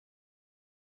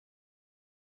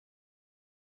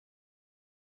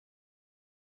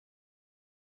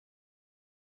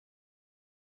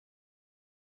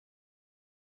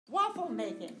waffle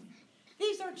making.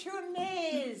 These are two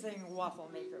amazing waffle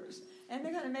makers, and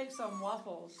they're going to make some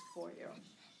waffles for you.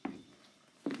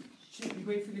 Should we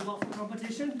wait for the waffle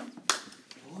competition?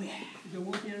 Oh, yeah. You've been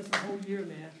working on this the whole year,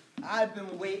 man. I've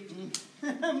been waiting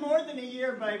more than a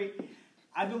year, baby.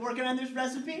 I've been working on this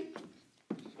recipe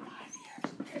 5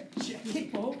 years. Check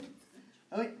it, bowl.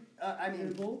 Oh, wait, I mean... In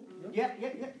the bowl? Yeah.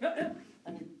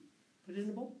 I mean, put it in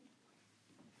the bowl.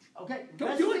 Okay,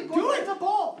 Don't do it, do it! In the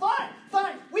bowl.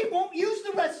 Fine. We won't use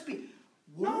the recipe.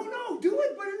 No, do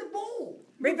it, but in the bowl.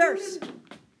 Reverse.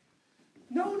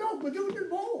 No, but do it in the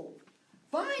bowl.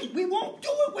 Fine, we won't do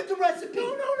it with the recipe.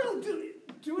 No,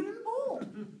 do it in the bowl.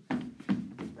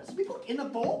 Recipe book in the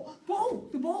bowl?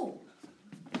 The bowl.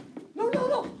 No, the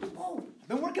bowl. I've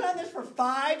been working on this for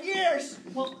 5 years.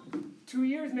 Well, 2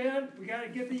 years, man. We gotta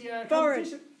get the Forward.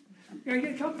 competition. We gotta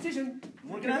get the competition. I'm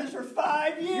working on this for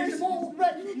 5 years. Here's the bowl.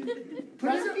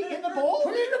 Recipe in the bowl?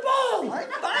 Put it in the bowl. All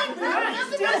right, fine. We won't use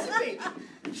the recipe.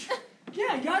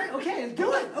 Yeah, you got it. Okay, let's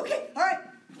do it. Okay, all right.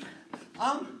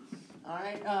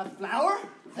 Flour.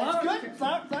 That's Flour. good.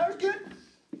 Flour's good.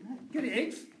 Get the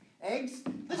eggs. Eggs.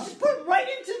 Let's just put it right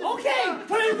into the... Okay,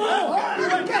 put it in the bowl. All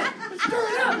right. Okay, let's stir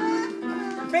it up.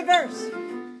 Reverse.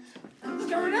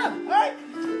 Stir it up. All right,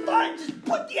 fine. Just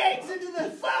put the eggs into the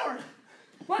flour.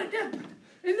 What?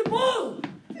 In the bowl.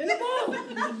 In the bowl.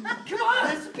 Come on.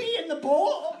 Recipe in the bowl?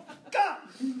 Oh, God.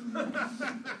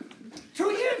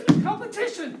 2 years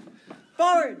competition.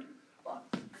 Forward.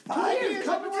 5 years years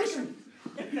competition.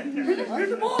 Here's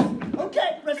the bowl.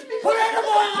 Okay, recipe. Put it in the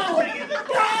bowl. Put it in the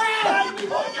bowl. Fine, we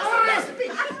won't use the recipe.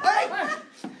 All right.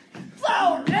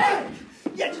 Flour. Egg.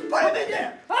 Yeah, just put them in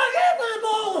there. Okay, put it in the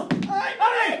bowl. All right.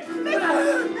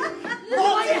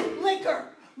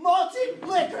 Malted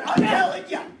liquor. I'm telling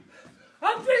you.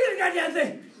 I'm drinking the goddamn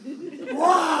thing.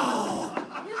 Wow.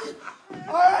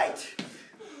 All right.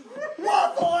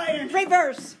 Waffle iron.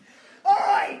 Reverse. All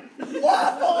right.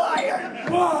 Waffle iron.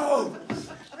 Whoa.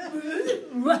 I'm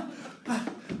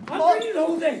drinking the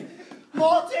whole thing.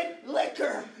 Malted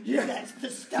liquor. Yeah. That's the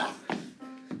stuff.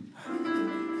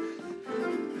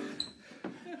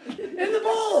 In the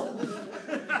bowl.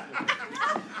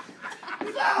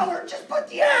 Flour. Just put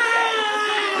the eggs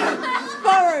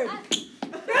Forward. in.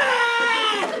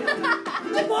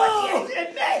 Just put the eggs in.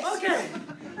 Mix. Okay.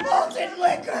 Malted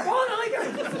liquor. Hold on, liquor.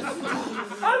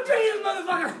 I'm drinking this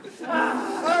motherfucker. All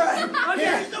right. Okay.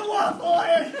 Here's the waffle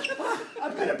iron.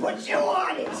 I'm gonna put you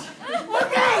on it.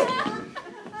 Okay.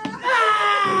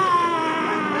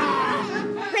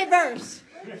 Reverse.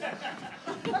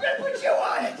 I'm gonna put you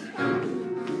on it.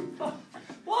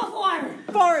 Waffle iron.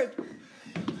 Forward.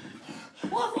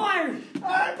 Waffle iron.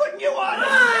 I'm putting you on it.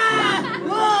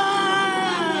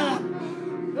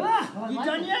 You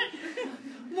done yet?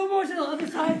 No more to the other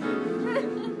side.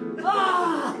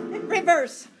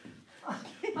 Reverse.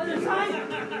 Other side.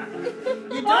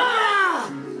 You done yet?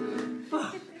 All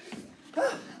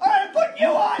right, I'm putting you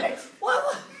on it.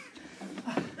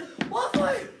 Waffle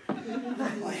iron.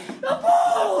 The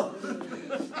bowl.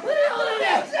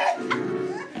 That's it.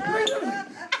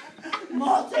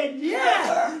 Malted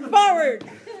liquor. Forward.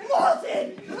 Malted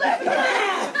liquor.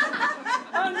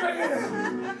 I'm drinking it.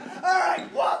 All right,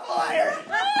 waffle iron.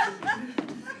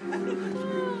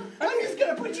 I'm just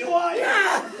gonna put you on.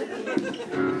 Yeah.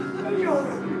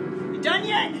 You done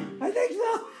yet? I think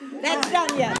so. That's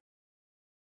done yet.